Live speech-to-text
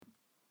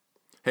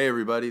Hey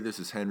everybody, this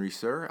is Henry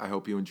Sir. I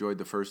hope you enjoyed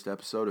the first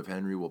episode of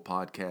Henry Will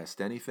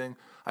Podcast Anything.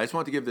 I just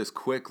want to give this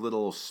quick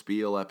little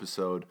spiel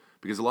episode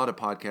because a lot of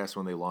podcasts,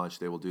 when they launch,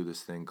 they will do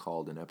this thing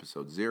called an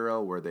episode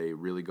 0 where they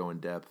really go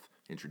in depth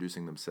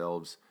introducing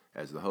themselves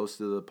as the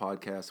host of the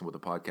podcast and what the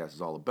podcast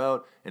is all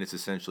about, and it's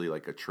essentially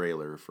like a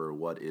trailer for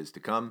what is to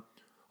come.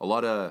 A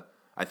lot of,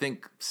 I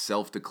think,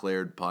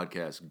 self-declared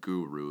podcast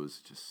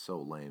gurus, just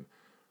so lame,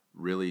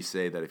 really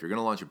say that if you're going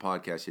to launch a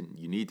podcast,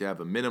 you need to have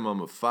a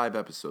minimum of 5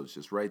 episodes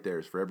just right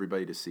there for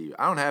everybody to see.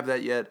 I don't have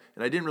that yet,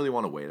 and I didn't really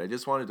want to wait. I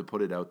just wanted to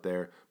put it out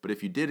there. But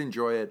if you did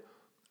enjoy it,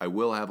 I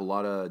will have a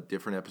lot of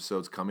different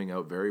episodes coming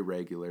out very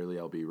regularly.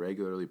 I'll be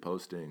regularly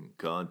posting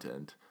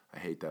content. I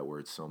hate that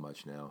word so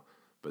much now.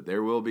 But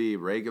there will be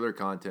regular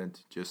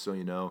content, just so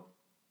you know.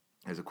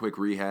 As a quick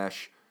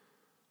rehash,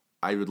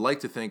 I would like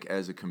to think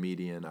as a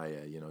comedian,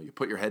 you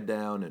put your head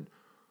down and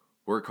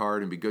work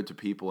hard and be good to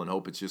people and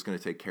hope it's just going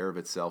to take care of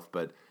itself.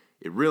 But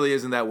it really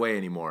isn't that way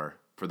anymore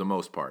for the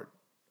most part,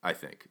 I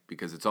think,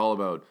 because it's all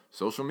about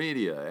social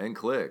media and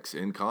clicks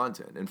and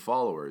content and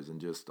followers and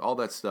just all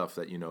that stuff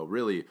that,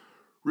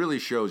 really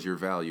shows your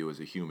value as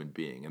a human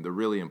being and the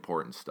really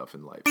important stuff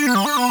in life.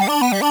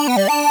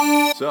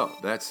 So,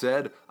 that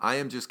said, I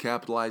am just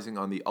capitalizing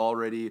on the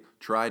already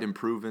tried and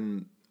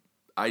proven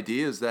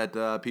ideas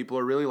that people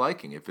are really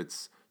liking. If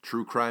it's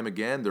true crime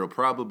again, there'll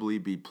probably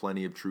be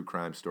plenty of true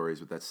crime stories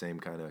with that same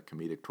kind of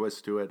comedic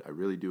twist to it. I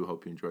really do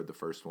hope you enjoyed the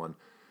first one.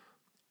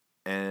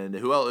 And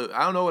who else?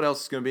 I don't know what else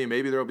it's going to be.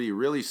 Maybe there'll be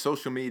really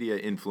social media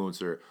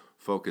influencer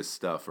focused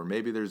stuff, or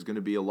maybe there's going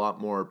to be a lot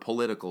more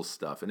political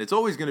stuff. And it's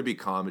always going to be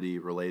comedy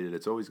related.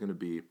 It's always going to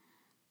be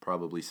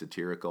probably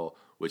satirical,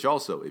 which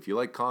also, if you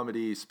like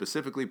comedy,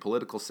 specifically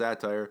political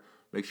satire,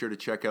 make sure to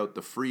check out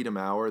The Freedom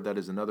Hour. That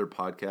is another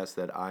podcast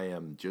that I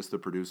am just the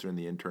producer and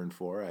the intern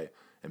for. I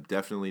am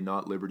definitely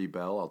not Liberty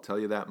Bell. I'll tell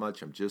you that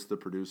much. I'm just the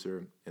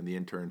producer and the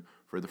intern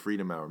for The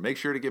Freedom Hour. Make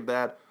sure to give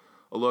that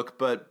a look.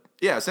 But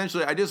yeah,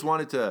 essentially, I just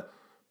wanted to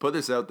put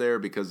this out there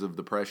because of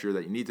the pressure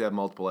that you need to have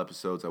multiple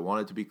episodes. I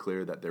wanted to be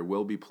clear that there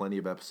will be plenty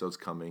of episodes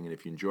coming. And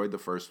if you enjoyed the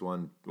first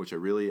one, which I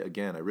really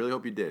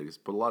hope you did, because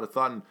put a lot of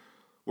thought and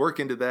work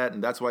into that.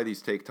 And that's why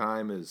these take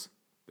time, is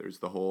there's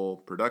the whole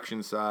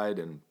production side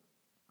and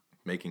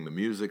making the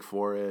music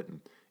for it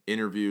and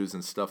interviews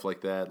and stuff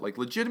like that. Like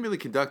legitimately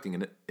conducting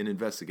an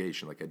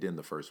investigation like I did in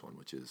the first one,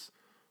 which is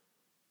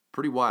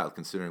pretty wild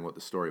considering what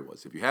the story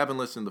was. If you haven't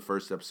listened to the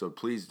first episode,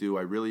 please do.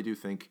 I really do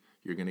think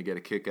you're going to get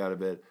a kick out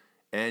of it.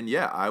 And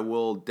yeah, I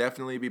will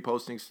definitely be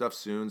posting stuff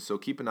soon, so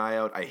keep an eye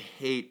out. I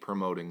hate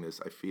promoting this.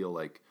 I feel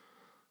like,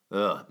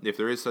 if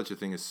there is such a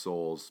thing as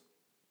souls,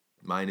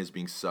 mine is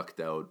being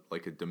sucked out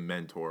like a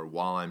dementor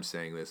while I'm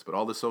saying this. But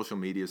all the social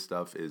media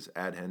stuff is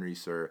at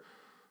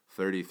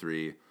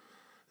HenrySir33.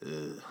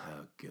 Oh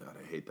God,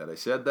 I hate that I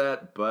said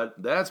that, but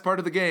that's part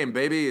of the game,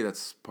 baby.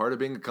 That's part of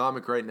being a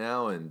comic right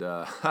now, and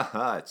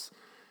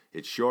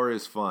it sure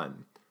is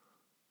fun.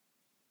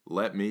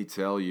 Let me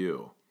tell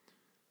you.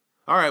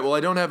 All right, well, I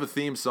don't have a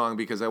theme song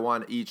because I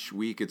want each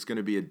week it's going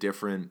to be a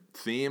different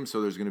theme,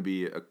 so there's going to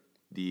be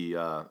the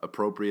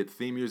appropriate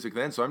theme music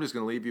then. So I'm just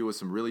going to leave you with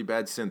some really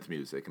bad synth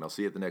music, and I'll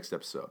see you at the next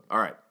episode. All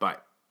right, bye.